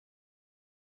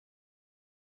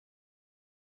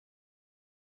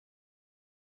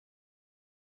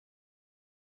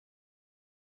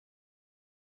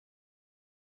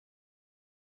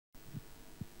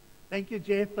Thank you,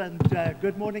 Jeff, and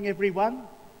good morning, everyone.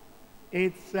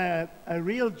 It's a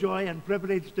real joy and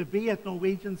privilege to be at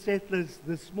Norwegian Settlers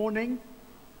this morning.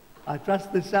 I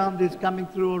trust the sound is coming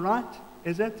through all right,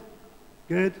 is it?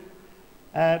 Good.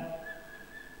 Jeff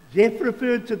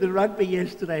referred to the rugby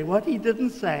yesterday. What he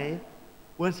didn't say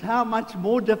was how much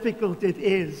more difficult it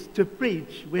is to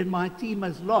preach when my team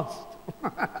has lost.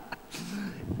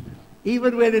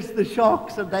 Even when it's the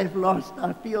Sharks and they've lost,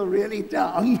 I feel really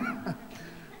down.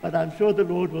 But I'm sure the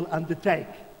Lord will undertake.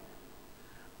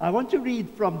 I want to read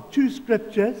from two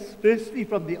scriptures, firstly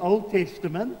from the Old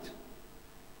Testament,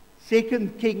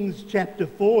 2 Kings chapter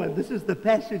 4, and this is the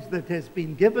passage that has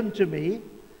been given to me,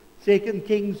 2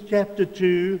 Kings chapter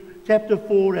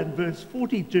 4 and verse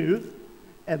 42,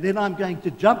 and then I'm going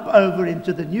to jump over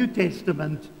into the New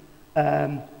Testament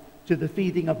to the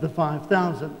feeding of the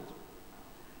 5,000.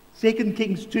 2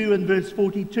 Kings 2 and verse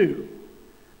 42.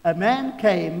 A man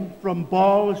came from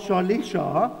Baal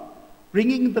Shalishah,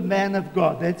 bringing the man of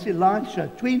God, that's Elisha,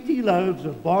 20 loaves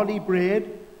of barley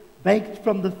bread, baked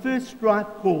from the first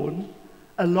ripe corn,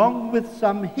 along with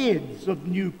some heads of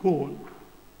new corn.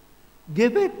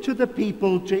 Give it to the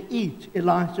people to eat,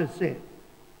 Elisha said.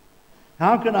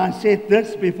 How can I set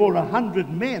this before 100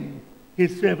 men?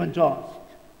 His servant asked.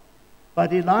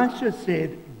 But Elisha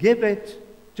said, give it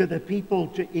to the people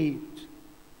to eat.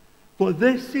 For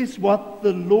this is what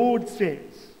the Lord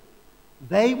says,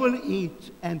 they will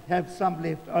eat and have some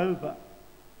left over.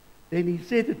 Then he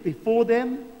set it before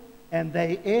them, and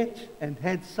they ate and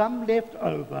had some left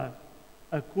over,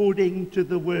 according to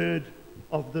the word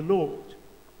of the Lord.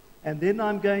 And then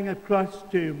I'm going across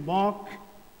to Mark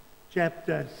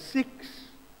chapter 6,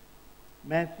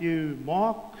 Matthew,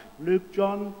 Mark, Luke,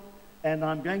 John, and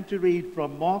I'm going to read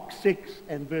from Mark 6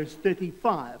 and verse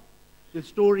 35. The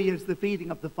story is the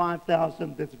feeding of the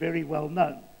 5,000 that's very well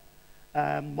known.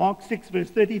 Mark 6 verse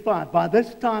 35. By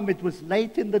this time it was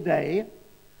late in the day,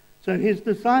 so his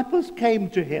disciples came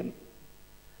to him.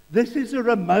 This is a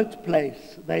remote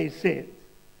place, they said,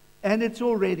 and it's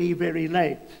already very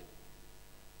late.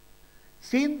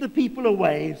 Send the people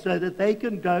away so that they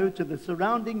can go to the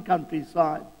surrounding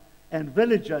countryside and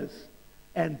villages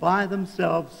and buy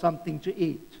themselves something to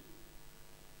eat.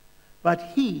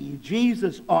 But he,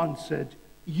 Jesus, answered,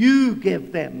 you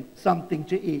give them something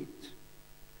to eat.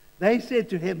 They said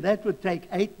to him, that would take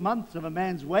 8 months of a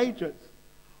man's wages.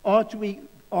 Are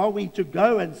we to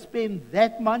go and spend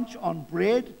that much on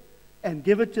bread and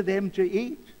give it to them to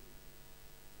eat?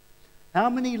 How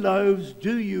many loaves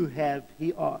do you have?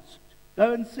 He asked.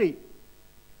 Go and see.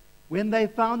 When they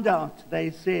found out, they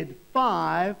said,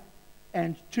 5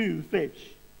 and 2 fish.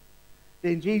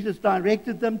 Then Jesus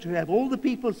directed them to have all the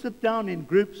people sit down in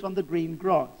groups on the green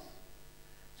grass.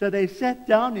 So they sat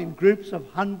down in groups of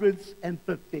hundreds and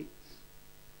fifties.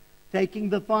 Taking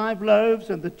the 5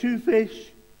 loaves and the 2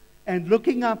 fish, and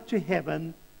looking up to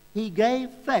heaven, he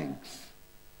gave thanks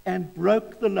and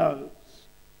broke the loaves.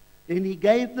 Then he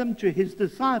gave them to his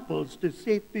disciples to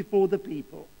set before the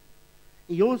people.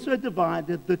 He also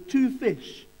divided the 2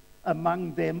 fish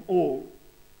among them all.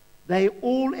 They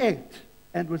all ate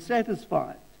and were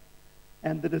satisfied.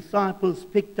 And the disciples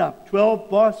picked up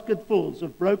 12 basketfuls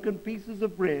of broken pieces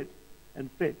of bread and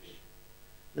fish.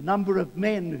 The number of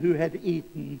men who had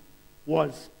eaten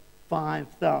was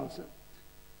 5,000.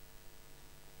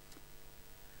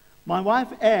 My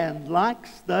wife Anne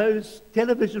likes those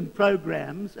television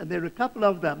programs, and there are a couple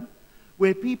of them,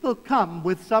 where people come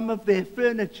with some of their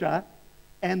furniture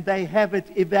and they have it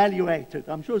evaluated.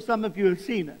 I'm sure some of you have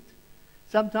seen it.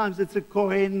 Sometimes it's a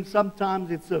coin,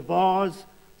 sometimes it's a vase,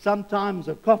 sometimes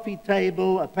a coffee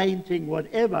table, a painting,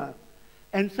 whatever.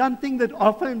 And something that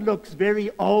often looks very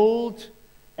old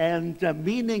and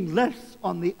meaningless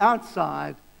on the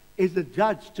outside is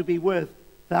adjudged to be worth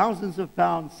thousands of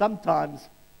pounds, sometimes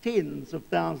tens of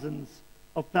thousands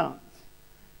of pounds.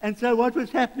 And so what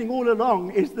was happening all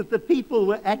along is that the people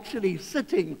were actually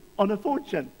sitting on a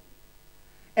fortune.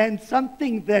 And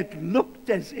something that looked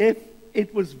as if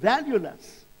it was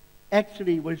valueless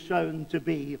actually was shown to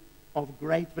be of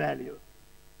great value.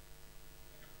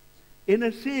 In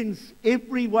a sense,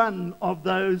 every one of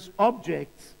those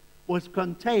objects was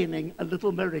containing a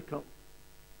little miracle.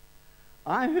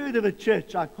 I heard of a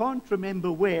church, I can't remember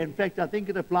where, in fact I think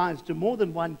it applies to more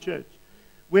than one church,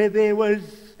 where there was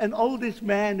an oldish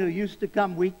man who used to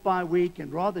come week by week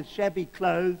in rather shabby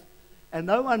clothes, and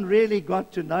no one really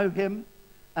got to know him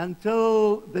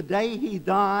until the day he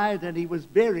died and he was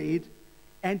buried,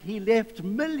 and he left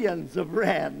millions of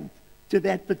rand to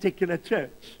that particular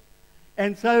church.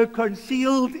 And so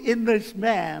concealed in this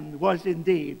man was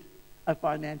indeed a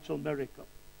financial miracle.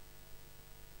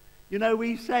 You know,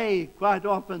 we say quite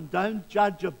often, don't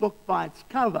judge a book by its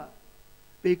cover,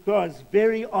 because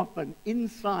very often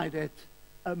inside it,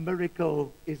 a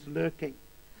miracle is lurking.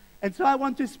 And so I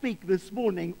want to speak this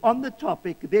morning on the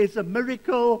topic, there's a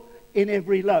miracle in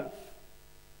every loaf.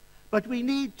 But we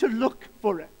need to look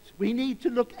for it. We need to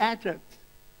look at it.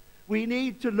 We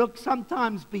need to look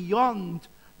sometimes beyond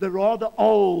the rather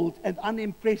old and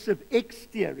unimpressive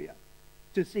exterior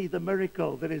to see the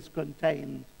miracle that is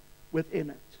contained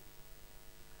within it.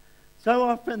 So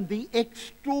often the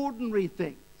extraordinary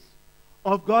things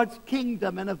of God's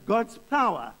kingdom and of God's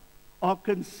power are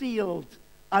concealed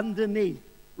underneath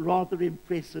rather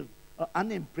impressive or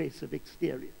unimpressive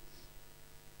exteriors.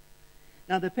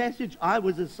 Now, the passage I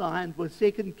was assigned was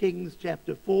 2 Kings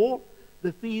chapter 4,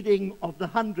 the feeding of the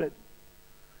 100.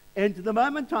 And the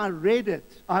moment I read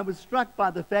it, I was struck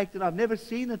by the fact that I've never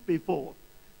seen it before,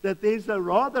 that there's a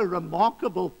rather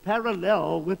remarkable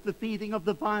parallel with the feeding of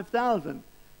the 5,000.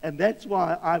 And that's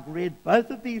why I've read both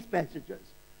of these passages,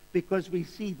 because we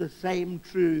see the same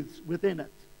truths within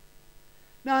it.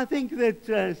 Now, I think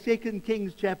that 2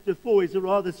 Kings chapter 4 is a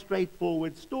rather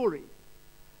straightforward story.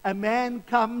 A man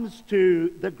comes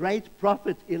to the great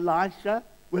prophet Elisha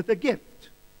with a gift.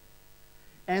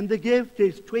 And the gift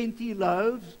is 20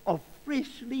 loaves of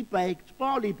freshly baked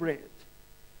barley bread,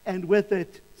 and with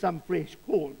it some fresh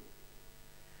corn.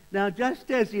 Now,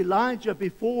 just as Elijah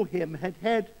before him had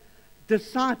had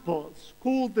disciples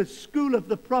called the school of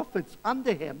the prophets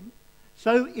under him,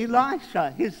 so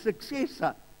Elisha, his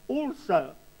successor,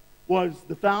 also was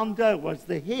the founder, was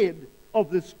the head of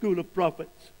the school of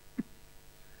prophets.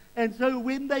 And so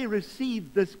when they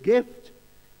received this gift,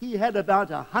 he had about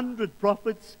 100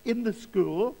 prophets in the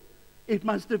school. It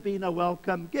must have been a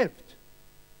welcome gift.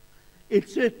 It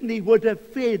certainly would have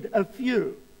fed a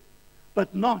few,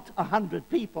 but not 100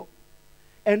 people.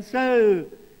 And so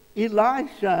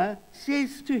Elisha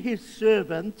says to his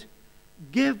servant,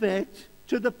 give it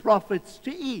to the prophets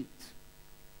to eat.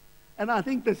 And I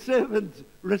think the servant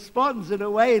responds in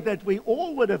a way that we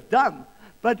all would have done.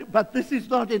 But this is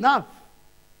not enough.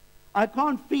 I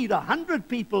can't feed 100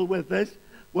 people with this.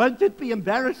 Won't it be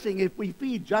embarrassing if we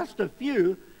feed just a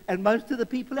few and most of the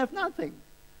people have nothing?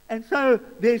 And so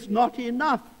there's not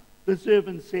enough, the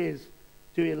servant says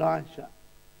to Elisha.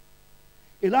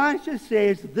 Elisha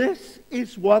says, this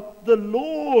is what the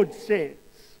Lord says.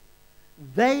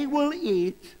 They will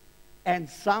eat and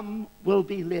some will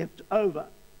be left over.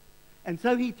 And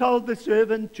so he told the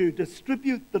servant to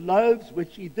distribute the loaves,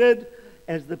 which he did,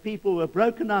 as the people were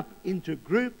broken up into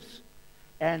groups.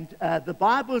 And the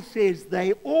Bible says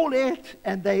they all ate,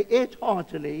 and they ate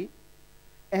heartily,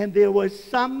 and there was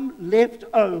some left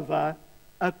over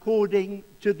according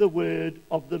to the word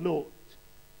of the Lord.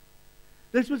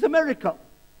 This was a miracle.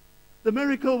 The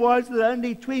miracle was that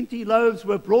only 20 loaves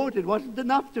were brought. It wasn't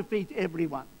enough to feed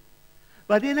everyone.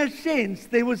 But in a sense,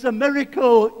 there was a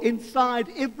miracle inside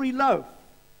every loaf,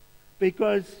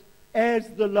 because as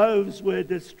the loaves were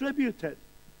distributed,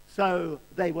 so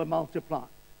they were multiplied.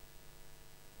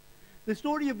 The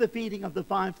story of the feeding of the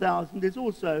 5,000 is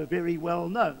also very well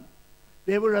known.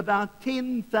 There were about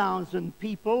 10,000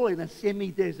 people in a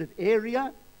semi-desert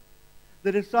area.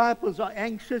 The disciples are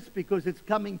anxious because it's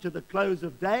coming to the close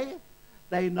of day.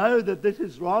 They know that this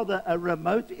is rather a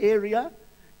remote area.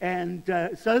 And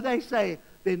so they say,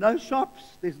 there are no shops,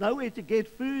 there's nowhere to get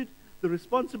food. The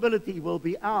responsibility will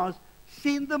be ours.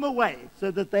 Send them away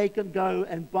so that they can go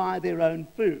and buy their own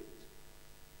food.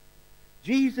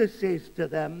 Jesus says to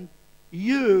them,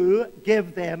 you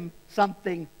give them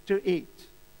something to eat.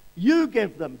 You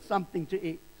give them something to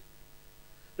eat.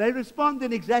 They respond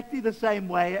in exactly the same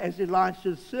way as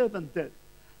Elisha's servant did.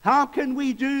 How can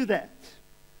we do that?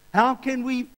 How can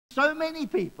we feed so many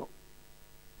people?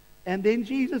 And then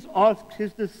Jesus asks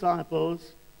his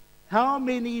disciples, how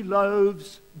many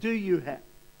loaves do you have?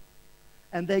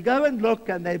 And they go and look,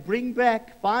 and they bring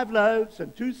back 5 loaves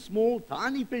and 2 small,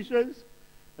 tiny fishes,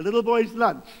 a little boy's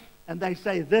lunch. And they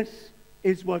say, this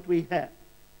is what we have.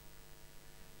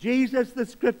 Jesus, the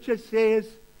scripture says,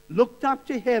 looked up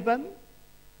to heaven,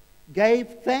 gave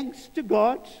thanks to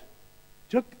God,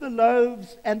 took the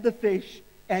loaves and the fish,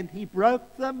 and he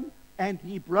broke them, and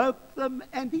he broke them,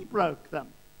 and he broke them.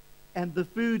 And the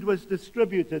food was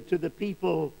distributed to the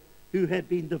people who had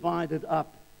been divided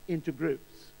up into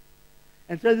groups.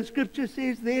 And so the scripture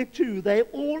says there too, they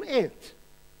all ate,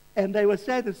 and they were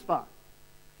satisfied.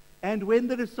 And when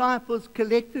the disciples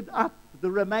collected up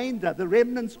the remainder, the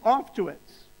remnants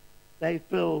afterwards, they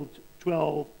filled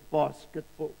 12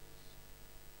 basketfuls.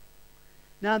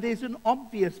 Now there's an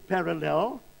obvious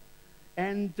parallel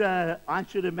And I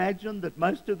should imagine that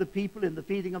most of the people in the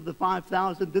feeding of the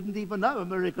 5,000 didn't even know a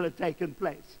miracle had taken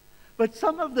place. But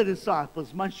some of the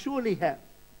disciples must surely have.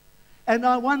 And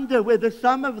I wonder whether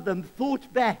some of them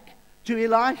thought back to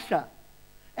Elisha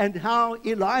and how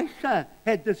Elisha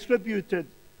had distributed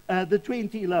the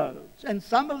 20 loaves. And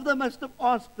some of them must have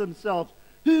asked themselves,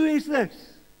 who is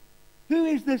this? Who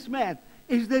is this man?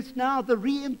 Is this now the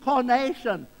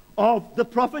reincarnation of the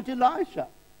prophet Elisha?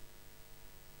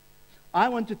 I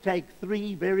want to take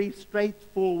 3 very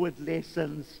straightforward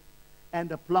lessons and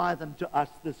apply them to us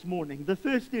this morning. The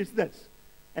first is this,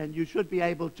 and you should be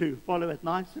able to follow it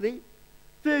nicely.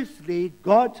 Firstly,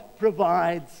 God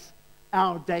provides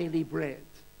our daily bread.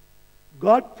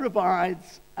 God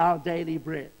provides our daily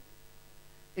bread.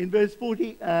 In verse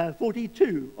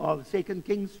 42 of 2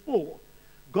 Kings 4,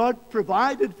 God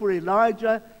provided for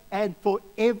Elijah and for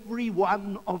every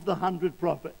one of the 100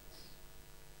 prophets.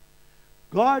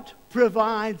 God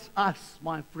provides us,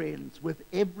 my friends, with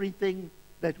everything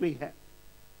that we have.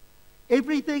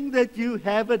 Everything that you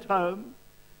have at home,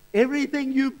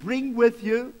 everything you bring with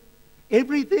you,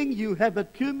 everything you have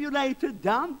accumulated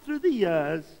down through the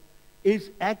years is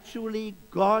actually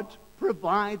God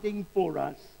providing for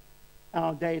us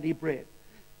our daily bread.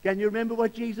 Can you remember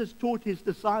what Jesus taught his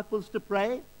disciples to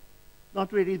pray?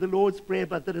 Not really the Lord's Prayer,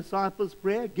 but the disciples'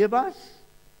 prayer. Give us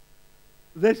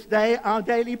this day our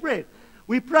daily bread.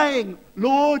 We're praying,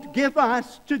 Lord, give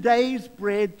us today's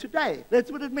bread today.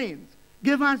 That's what it means.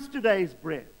 Give us today's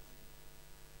bread.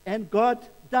 And God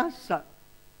does so.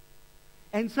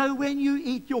 And so when you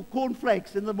eat your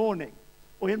cornflakes in the morning,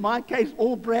 or in my case,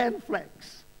 all bran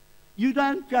flakes, you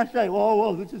don't just say, oh,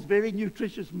 well, this is a very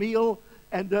nutritious meal,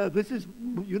 and this is,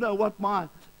 you know, what my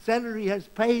salary has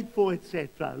paid for,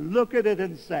 etc. Look at it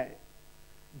and say,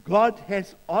 God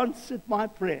has answered my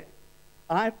prayer.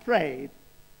 I prayed,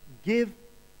 give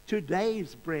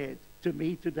today's bread to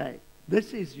me today.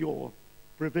 This is your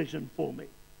provision for me.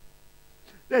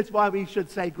 That's why we should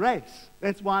say grace.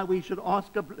 That's why we should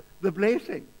ask the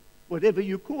blessing, whatever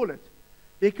you call it.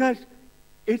 Because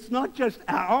it's not just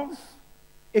ours.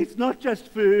 It's not just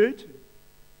food.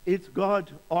 It's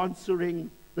God answering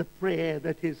the prayer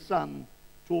that his Son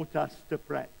taught us to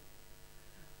pray.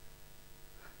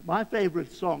 My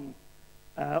favorite song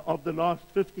of the last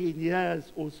 15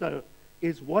 years or so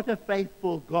is What a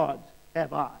Faithful God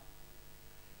Have I.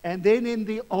 And then in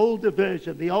the older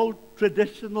version, the old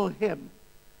traditional hymn,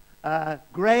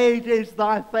 great is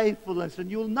thy faithfulness. And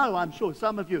you'll know, I'm sure,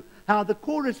 some of you, how the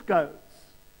chorus goes.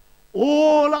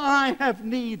 All I have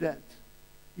needed,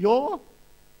 your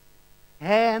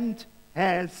hand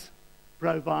has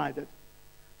provided.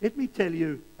 Let me tell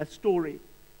you a story.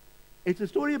 It's a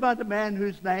story about a man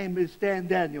whose name is Stan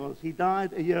Daniels. He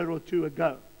died a year or two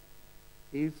ago.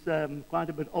 He's quite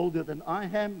a bit older than I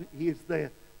am. He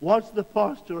was the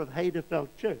pastor of Heiderveld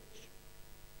Church.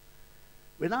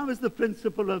 When I was the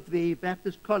principal of the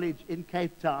Baptist College in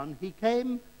Cape Town, he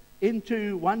came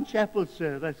into one chapel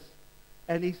service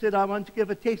and he said, I want to give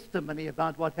a testimony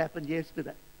about what happened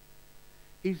yesterday.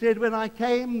 He said, when I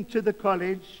came to the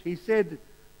college, he said,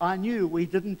 I knew we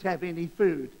didn't have any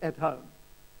food at home.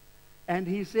 And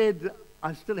he said,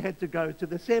 I still had to go to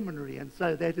the seminary, and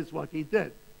so that is what he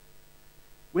did.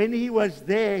 When he was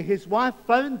there, his wife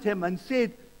phoned him and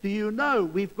said, do you know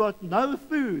we've got no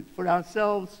food for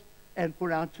ourselves and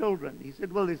for our children? He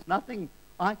said, well, there's nothing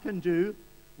I can do.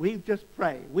 We just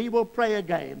pray. We will pray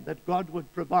again that God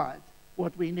would provide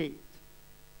what we need.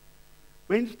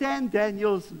 When Stan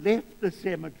Daniels left the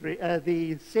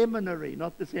seminary,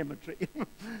 not the cemetery.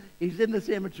 He's in the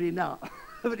cemetery now,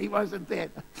 but he wasn't then.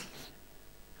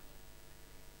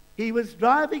 He was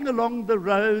driving along the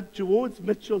road towards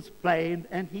Mitchell's Plain,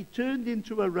 and he turned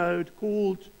into a road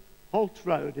called Holt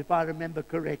Road, if I remember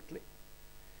correctly.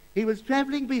 He was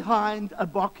traveling behind a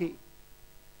bokkie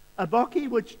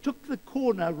which took the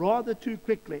corner rather too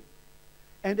quickly.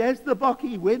 And as the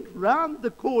bokkie went round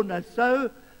the corner, so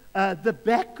the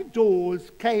back doors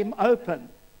came open,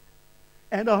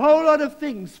 and a whole lot of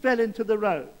things fell into the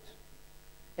road.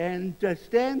 And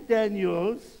Stan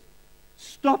Daniels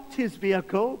stopped his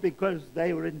vehicle because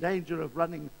they were in danger of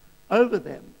running over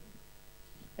them.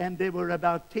 And there were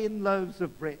about 10 loaves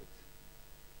of bread.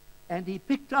 And he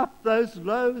picked up those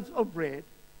loaves of bread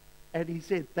and he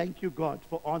said, thank you, God,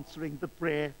 for answering the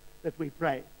prayer that we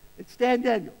prayed. It's Stan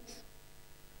Daniels.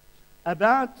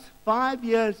 About 5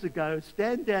 years ago,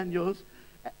 Stan Daniels,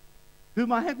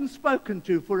 whom I hadn't spoken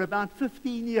to for about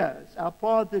 15 years, our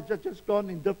paths had just gone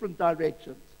in different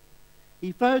directions.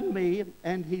 He phoned me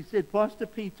and he said, Pastor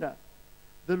Peter,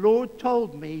 the Lord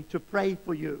told me to pray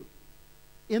for you.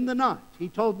 In the night, he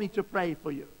told me to pray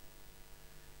for you.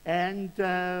 And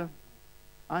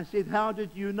I said, how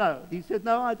did you know? He said,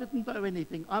 no, I didn't know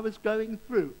anything. I was going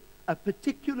through a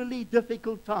particularly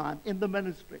difficult time in the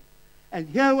ministry. And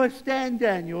here was Stan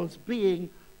Daniels being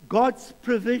God's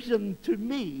provision to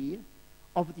me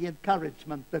of the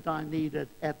encouragement that I needed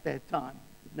at that time.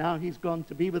 Now he's gone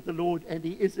to be with the Lord, and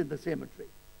he is in the cemetery.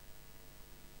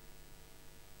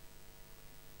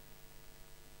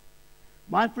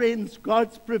 My friends,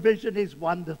 God's provision is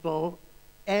wonderful,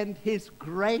 and his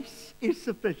grace is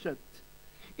sufficient.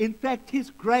 In fact, his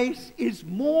grace is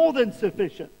more than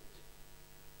sufficient.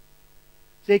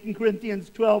 2 Corinthians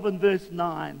 12 and verse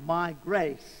 9, my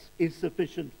grace is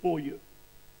sufficient for you.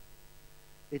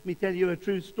 Let me tell you a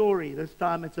true story. This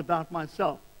time it's about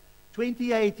myself.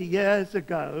 28 years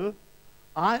ago,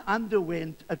 I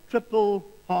underwent a triple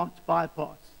heart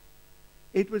bypass.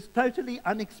 It was totally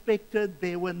unexpected.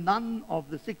 There were none of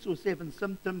the 6 or 7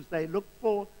 symptoms they looked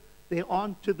for. There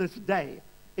aren't to this day.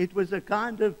 It was a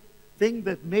kind of thing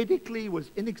that medically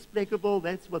was inexplicable.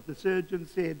 That's what the surgeon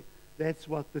said. That's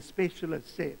what the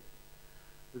specialist said.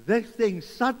 This thing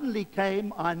suddenly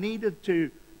came. I needed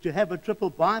to have a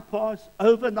triple bypass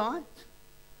overnight.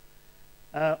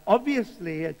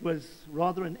 Obviously, it was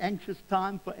rather an anxious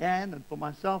time for Anne and for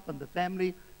myself and the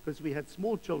family, because we had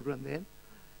small children then.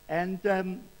 And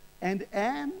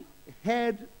Anne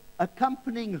had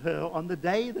accompanying her on the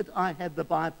day that I had the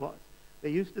bypass. They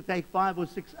used to take 5 or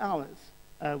 6 hours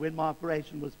when my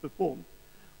operation was performed.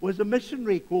 Was a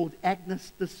missionary called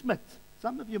Agnes de Smith.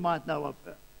 Some of you might know of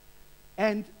her.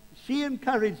 And she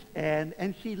encouraged Anne,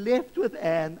 and she left with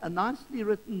Anne a nicely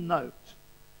written note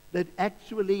that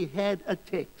actually had a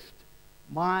text.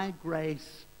 My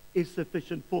grace is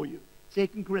sufficient for you.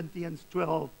 2 Corinthians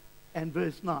 12 and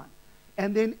verse 9.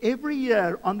 And then every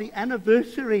year on the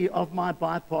anniversary of my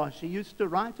bypass, she used to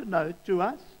write a note to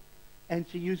us, and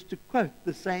she used to quote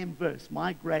the same verse,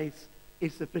 my grace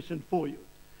is sufficient for you.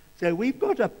 So we've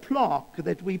got a plaque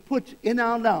that we put in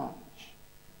our lounge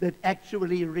that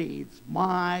actually reads,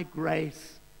 my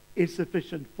grace is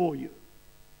sufficient for you.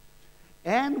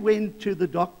 Anne went to the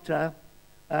doctor,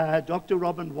 Dr.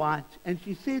 Robin White, and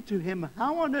she said to him,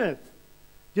 how on earth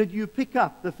did you pick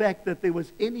up the fact that there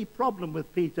was any problem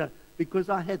with Peter, because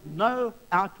I had no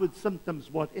outward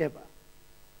symptoms whatever?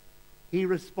 He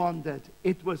responded,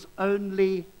 it was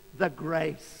only the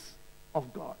grace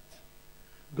of God.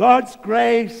 God's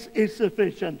grace is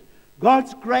sufficient.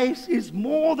 God's grace is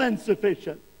more than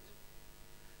sufficient.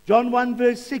 John 1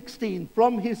 verse 16,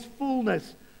 from his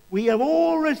fullness we have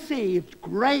all received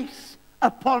grace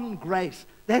upon grace.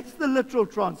 That's the literal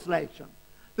translation.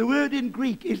 The word in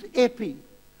Greek is epi,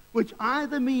 which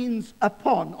either means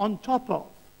upon, on top of,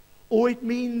 or it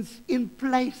means in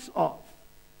place of.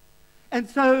 And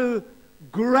so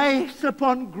grace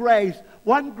upon grace,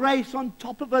 one grace on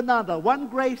top of another, one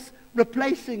grace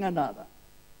replacing another.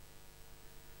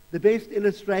 The best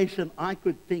illustration I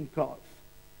could think of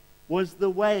was the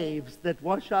waves that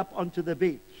wash up onto the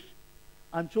beach.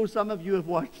 I'm sure some of you have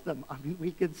watched them. I mean,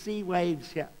 we can see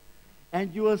waves here.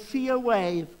 And you will see a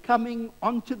wave coming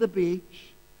onto the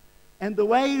beach, and the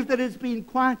wave that has been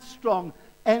quite strong,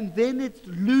 and then it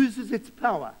loses its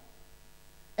power.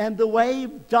 And the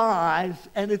wave dies,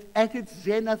 and at its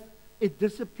zenith, it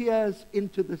disappears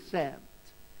into the sand.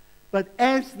 But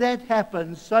as that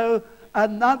happens, so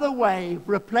another wave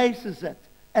replaces it,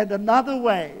 and another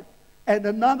wave, and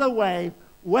another wave,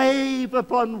 wave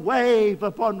upon wave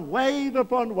upon wave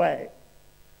upon wave.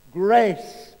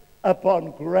 Grace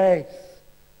upon grace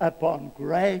upon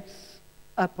grace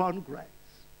upon grace.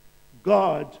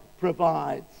 God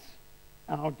provides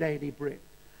our daily bread.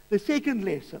 The second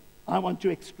lesson I want to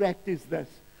extract is this.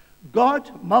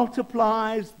 God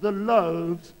multiplies the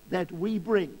loaves that we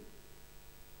bring.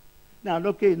 Now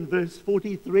look in verse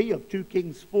 43 of 2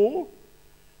 Kings 4.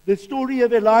 The story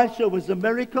of Elisha was a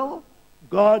miracle.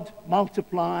 God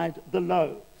multiplied the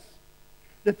loaves.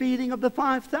 The feeding of the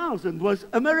 5,000 was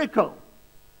a miracle.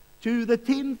 To the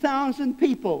 10,000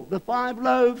 people, the 5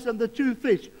 loaves and the 2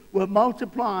 fish were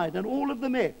multiplied, and all of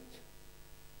them ate.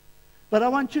 But I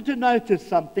want you to notice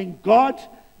something. God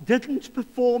didn't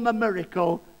perform a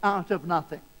miracle out of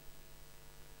nothing.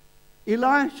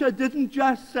 Elisha didn't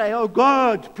just say, oh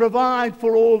God, provide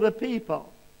for all the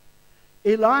people.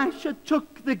 Elisha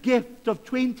took the gift of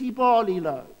 20 barley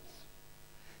loaves.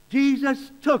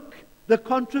 Jesus took the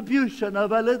contribution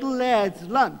of a little lad's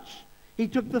lunch. He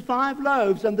took the 5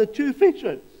 loaves and the 2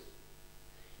 fishes.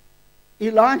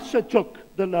 Elisha took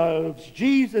the loaves.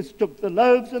 Jesus took the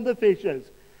loaves and the fishes.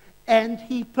 And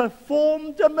he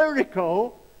performed a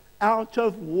miracle out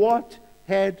of what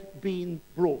had been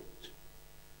brought.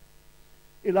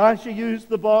 Elisha used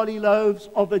the barley loaves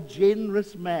of a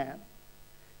generous man.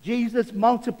 Jesus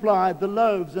multiplied the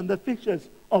loaves and the fishes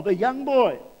of a young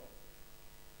boy.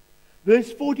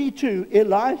 Verse 42,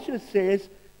 Elisha says,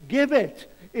 give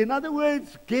it. In other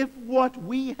words, give what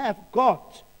we have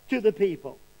got to the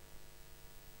people.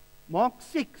 Mark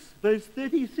 6, verse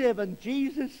 37,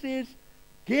 Jesus says,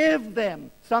 give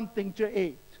them something to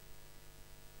eat.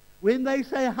 When they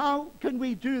say, how can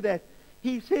we do that?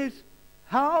 He says,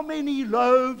 how many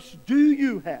loaves do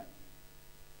you have?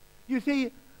 You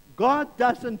see, God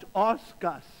doesn't ask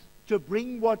us to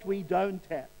bring what we don't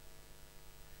have.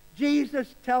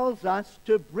 Jesus tells us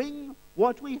to bring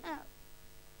what we have.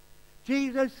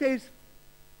 Jesus says,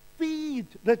 feed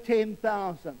the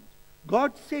 10,000.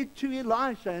 God said to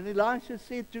Elisha, and Elisha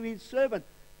said to his servant,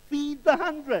 feed the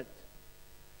 100.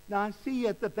 Now I see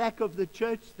at the back of the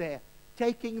church there,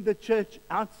 taking the church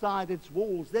outside its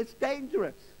walls. That's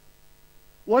dangerous.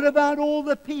 What about all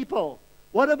the people?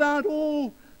 What about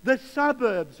all the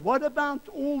suburbs? What about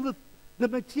all the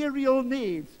material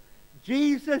needs?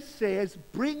 Jesus says,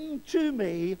 bring to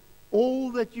me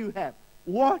all that you have.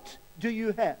 What do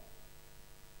you have?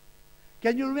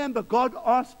 Can you remember God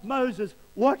asked Moses,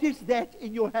 what is that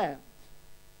in your hands?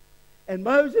 And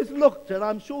Moses looked, and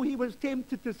I'm sure he was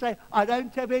tempted to say, I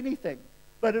don't have anything.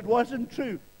 But it wasn't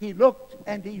true. He looked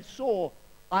and he saw,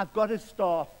 I've got a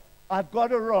staff. I've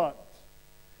got a rod.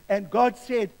 And God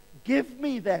said, give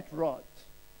me that rod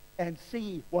and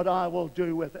see what I will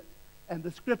do with it. And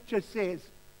the scripture says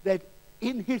that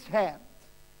in his hand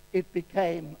it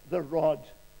became the rod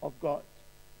of God.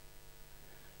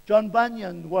 John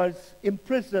Bunyan was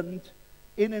imprisoned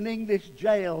in an English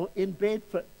jail in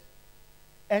Bedford.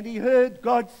 And he heard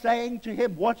God saying to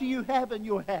him, what do you have in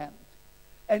your hand?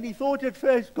 And he thought at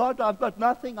first, God, I've got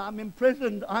nothing. I'm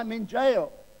imprisoned. I'm in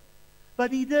jail.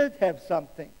 But he did have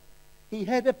something. He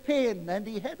had a pen, and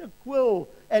he had a quill,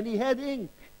 and he had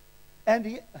ink, and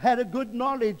he had a good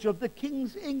knowledge of the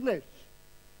King's English,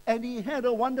 and he had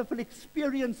a wonderful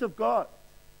experience of God.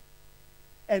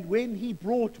 And when he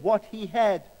brought what he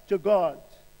had to God,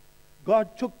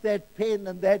 God took that pen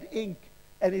and that ink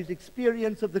and his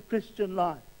experience of the Christian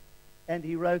life, and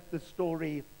he wrote the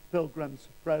story Pilgrim's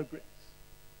Progress.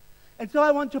 And so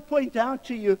I want to point out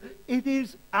to you, it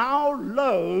is our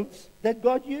loaves that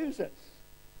God uses.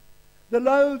 The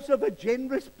loaves of a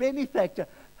generous benefactor.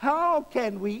 How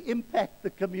can we impact the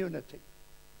community?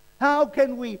 How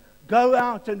can we go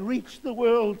out and reach the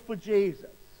world for Jesus?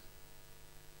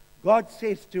 God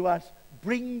says to us,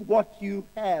 bring what you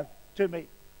have to me.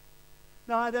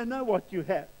 Now, I don't know what you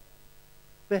have.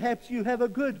 Perhaps you have a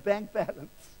good bank balance.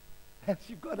 Perhaps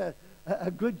you've got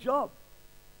a good job.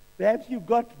 Perhaps you've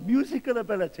got musical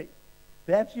ability.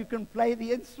 Perhaps you can play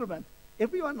the instrument.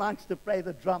 Everyone likes to play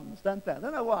the drums, don't they? I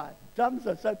don't know why. Drums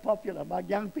are so popular among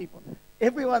young people.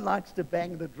 Everyone likes to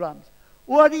bang the drums.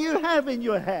 What do you have in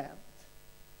your hands?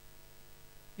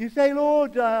 You say,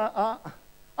 Lord,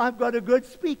 I've got a good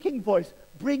speaking voice.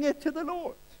 Bring it to the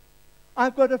Lord.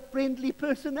 I've got a friendly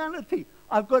personality.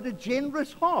 I've got a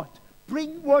generous heart.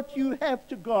 Bring what you have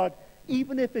to God,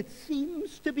 even if it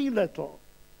seems to be little,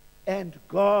 and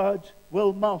God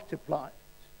will multiply it.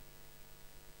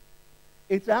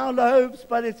 It's our loaves,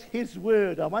 but it's his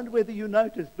word. I wonder whether you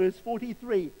notice verse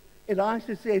 43.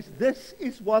 Elisha says, this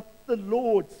is what the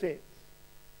Lord says.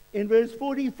 In verse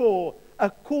 44,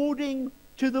 according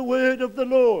to the word of the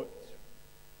Lord.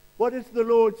 What has the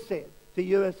Lord said to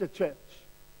you as a church?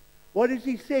 What has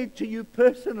he said to you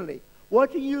personally?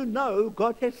 What do you know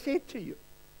God has said to you?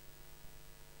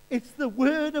 It's the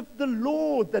word of the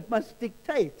Lord that must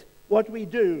dictate what we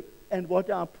do and what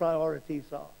our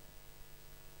priorities are.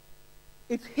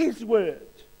 It's his word.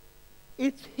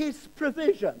 It's his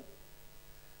provision.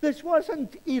 This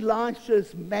wasn't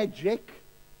Elisha's magic.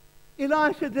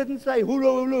 Elisha didn't say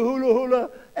hula, hula, hula, hula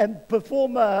and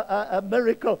perform a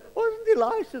miracle. It wasn't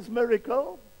Elisha's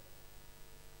miracle.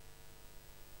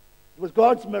 It was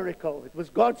God's miracle. It was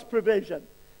God's provision.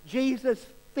 Jesus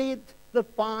fed the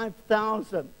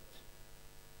 5,000.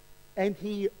 And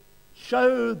he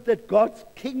showed that God's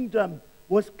kingdom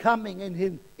was coming in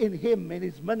him, in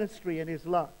his ministry, in his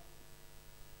life.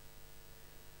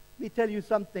 Let me tell you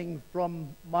something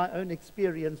from my own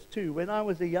experience too. When I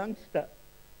was a youngster,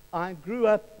 I grew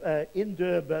up in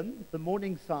Durban, the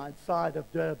Morningside side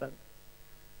of Durban.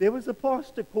 There was a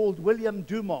pastor called William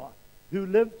Dumas who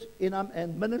lived in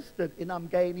and ministered in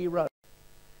Umgeni Road.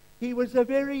 He was a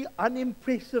very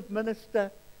unimpressive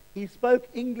minister. He spoke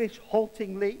English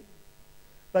haltingly.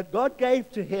 But God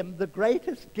gave to him the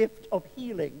greatest gift of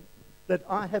healing that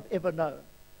I have ever known.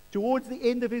 Towards the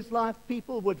end of his life,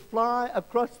 people would fly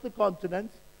across the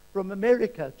continent from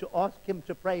America to ask him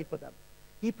to pray for them.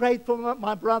 He prayed for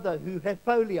my brother who had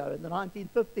polio in the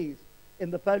 1950s,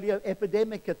 in the polio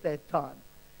epidemic at that time.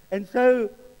 And so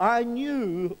I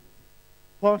knew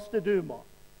Pastor Duma.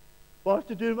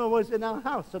 Pastor Duma was in our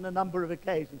house on a number of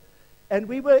occasions. And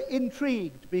we were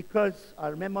intrigued because I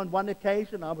remember on one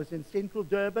occasion I was in central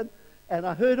Durban and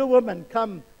I heard a woman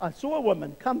come, I saw a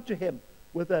woman come to him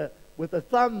with a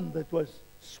thumb that was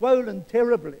swollen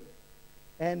terribly.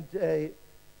 And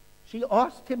she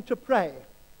asked him to pray.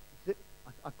 He said,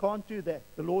 I can't do that.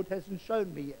 The Lord hasn't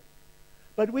shown me yet.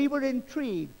 But we were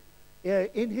intrigued.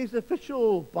 In his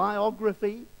official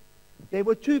biography, there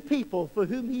were two people for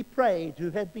whom he prayed who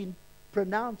had been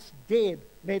pronounced dead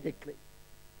medically,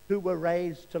 who were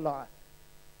raised to life.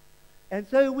 And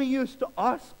so we used to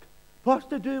ask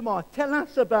Pastor Duma, tell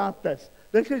us about this.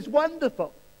 This is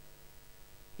wonderful.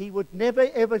 He would never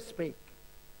ever speak.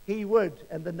 He would,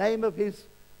 and the name of his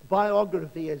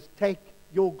biography is Take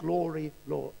Your Glory,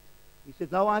 Lord. He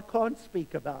said, no, I can't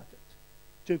speak about it.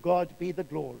 To God be the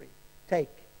glory. Take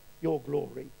your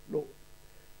glory, Lord.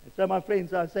 And so, my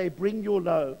friends, I say, bring your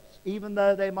loaves, even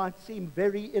though they might seem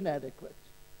very inadequate,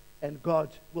 and God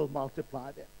will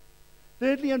multiply them.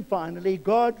 Thirdly and finally,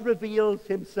 God reveals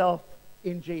himself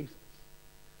in Jesus.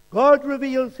 God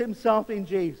reveals himself in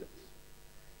Jesus.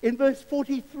 In verse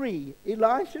 43,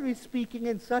 Elisha is speaking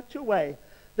in such a way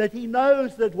that he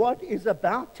knows that what is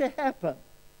about to happen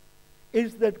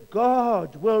is that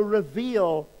God will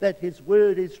reveal that his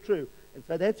word is true. And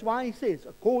so that's why he says,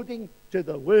 according to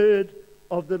the word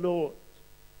of the Lord.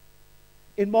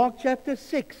 In Mark chapter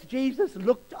 6, Jesus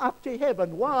looked up to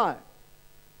heaven. Why?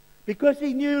 Because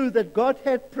he knew that God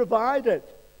had provided.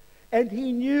 And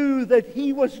he knew that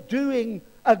he was doing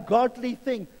a godly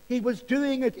thing. He was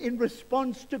doing it in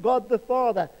response to God the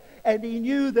Father. And he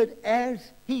knew that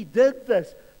as he did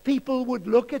this, people would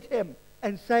look at him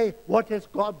and say, what has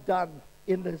God done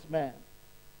in this man?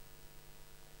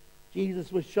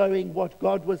 Jesus was showing what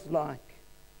God was like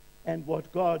and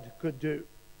what God could do.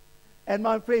 And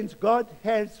my friends, God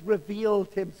has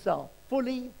revealed himself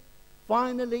fully,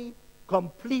 finally,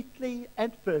 completely,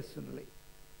 and personally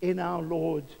in our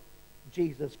Lord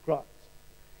Jesus Christ.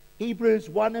 Hebrews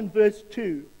 1 and verse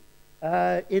 2.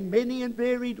 In many and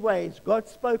varied ways, God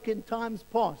spoke in times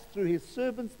past through his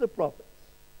servants the prophets.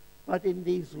 But in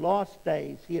these last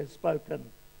days, he has spoken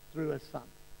through a son.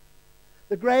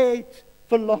 The great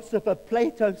philosopher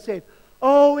Plato said,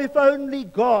 oh, if only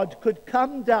God could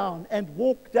come down and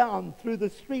walk down through the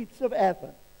streets of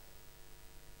Athens.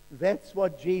 That's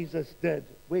what Jesus did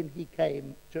when he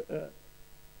came to earth.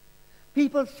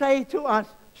 People say to us,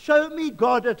 show me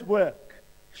God at work.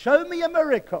 Show me a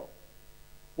miracle.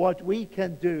 What we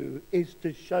can do is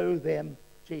to show them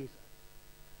Jesus.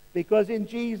 Because in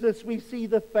Jesus we see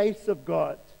the face of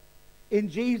God. In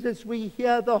Jesus we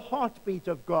hear the heartbeat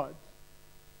of God.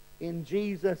 In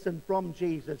Jesus and from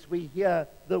Jesus we hear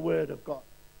the word of God.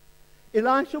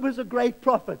 Elisha was a great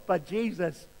prophet, but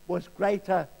Jesus was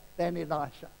greater than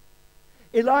Elisha.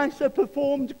 Elisha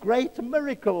performed great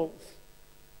miracles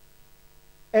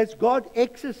as God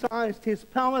exercised his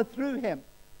power through him.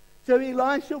 So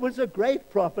Elisha was a great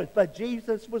prophet, but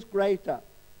Jesus was greater.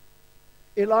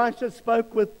 Elisha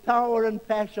spoke with power and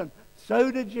passion.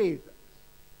 So did Jesus.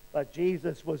 But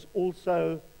Jesus was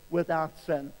also without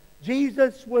sin.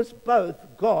 Jesus was both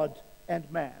God and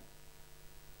man.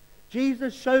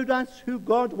 Jesus showed us who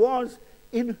God was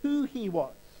in who he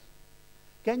was.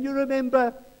 Can you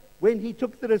remember when he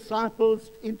took the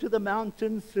disciples into the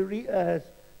mountains,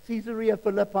 Caesarea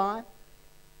Philippi?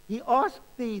 He asked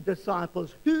the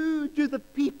disciples, who do the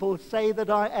people say that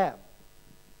I am?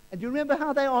 And you remember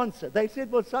how they answered? They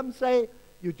said, well, some say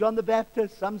you're John the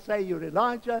Baptist, some say you're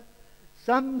Elijah,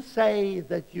 some say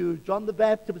that you're John the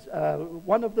Baptist,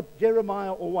 one of the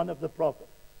Jeremiah or one of the prophets.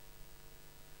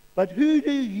 But who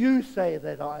do you say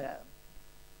that I am?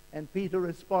 And Peter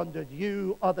responded,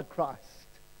 you are the Christ,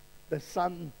 the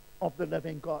Son of the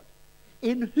living God.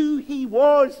 In who he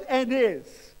was and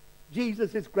is,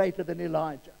 Jesus is greater than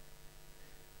Elijah.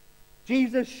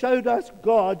 Jesus showed us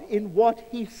God in what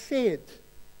he said.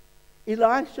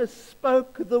 Elisha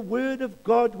spoke the word of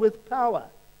God with power.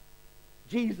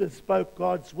 Jesus spoke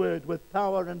God's word with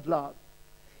power and love.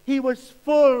 He was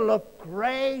full of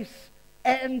grace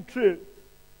and truth,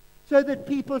 so that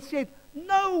people said,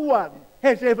 no one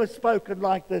has ever spoken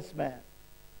like this man.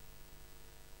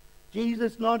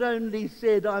 Jesus not only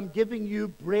said, I'm giving you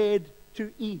bread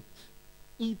to eat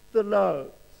the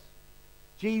loaves.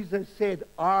 Jesus said,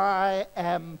 I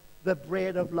am the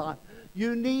bread of life.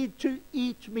 You need to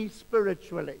eat me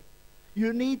spiritually.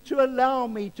 You need to allow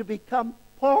me to become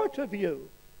part of you.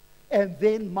 And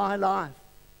then my life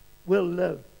will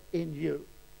live in you.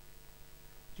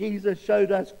 Jesus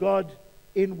showed us God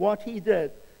in what he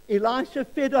did. Elisha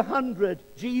fed 100.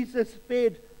 Jesus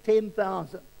fed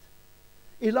 10,000.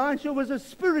 Elisha was a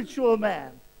spiritual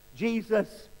man.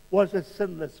 Jesus was a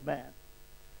sinless man.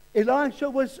 Elisha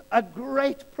was a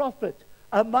great prophet,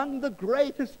 among the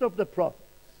greatest of the prophets.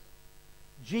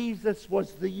 Jesus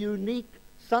was the unique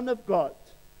Son of God,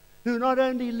 who not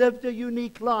only lived a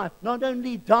unique life, not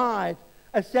only died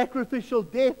a sacrificial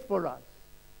death for us,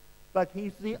 but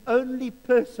he's the only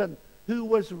person who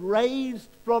was raised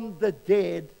from the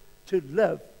dead to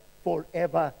live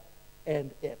forever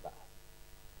and ever.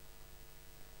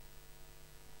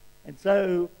 And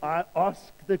so I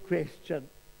ask the question,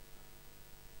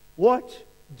 what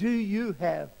do you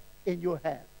have in your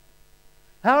hand?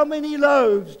 How many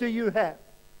loaves do you have?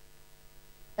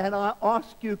 And I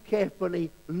ask you carefully,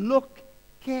 look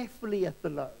carefully at the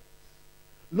loaves.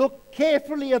 Look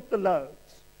carefully at the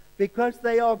loaves, because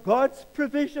they are God's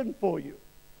provision for you.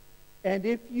 And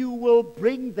if you will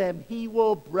bring them, he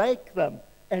will break them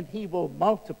and he will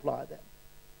multiply them.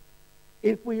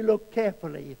 If we look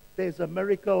carefully, there's a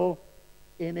miracle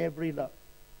in every loaf.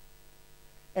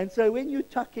 And so when you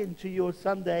tuck into your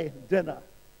Sunday dinner,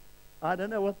 I don't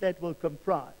know what that will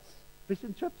comprise. Fish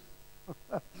and chips?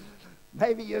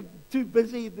 Maybe you're too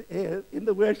busy in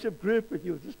the worship group and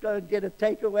you'll just go and get a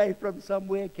takeaway from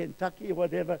somewhere, Kentucky or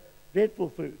whatever, dreadful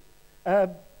food.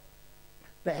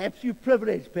 Perhaps you're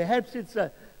privileged. Perhaps it's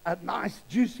a nice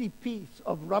juicy piece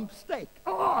of rump steak.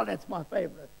 Oh, that's my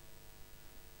favorite.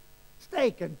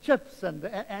 Steak and chips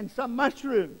and some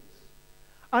mushrooms.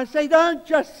 I say, don't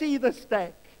just see the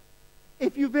steak.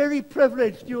 If you're very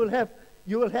privileged, you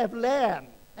will have lamb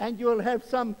and you'll have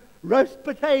some roast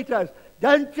potatoes.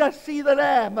 Don't just see the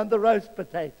lamb and the roast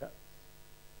potatoes.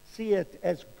 See it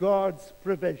as God's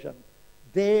provision.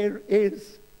 There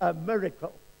is a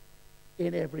miracle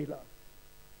in every loaf.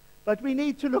 But we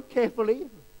need to look carefully.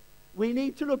 We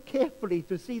need to look carefully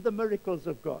to see the miracles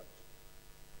of God.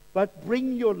 But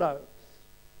bring your loaves.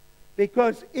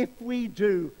 Because if we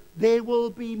do, there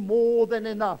will be more than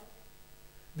enough.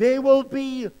 There will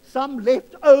be some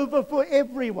left over for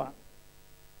everyone.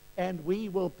 And we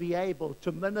will be able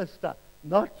to minister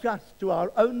not just to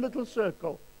our own little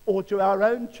circle or to our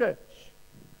own church,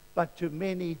 but to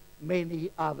many, many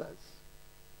others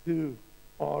who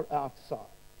are outside.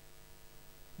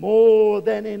 More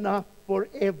than enough for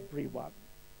everyone.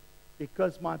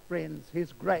 Because, my friends,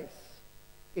 his grace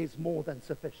is more than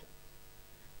sufficient.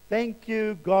 Thank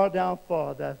you, God our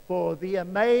Father, for the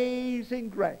amazing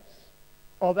grace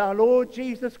of our Lord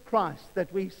Jesus Christ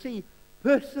that we see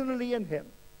personally in him.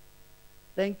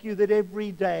 Thank you that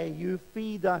every day you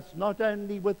feed us not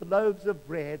only with loaves of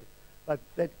bread, but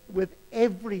that with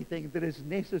everything that is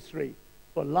necessary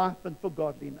for life and for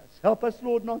godliness. Help us,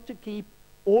 Lord, not to keep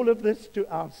all of this to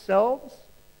ourselves.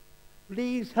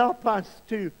 Please help us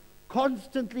to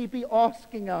constantly be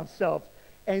asking ourselves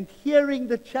and hearing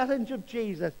the challenge of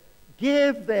Jesus,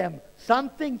 give them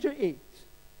something to eat.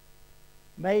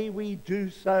 May we do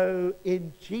so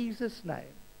in Jesus'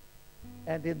 name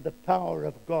and in the power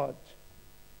of God.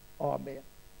 Amen.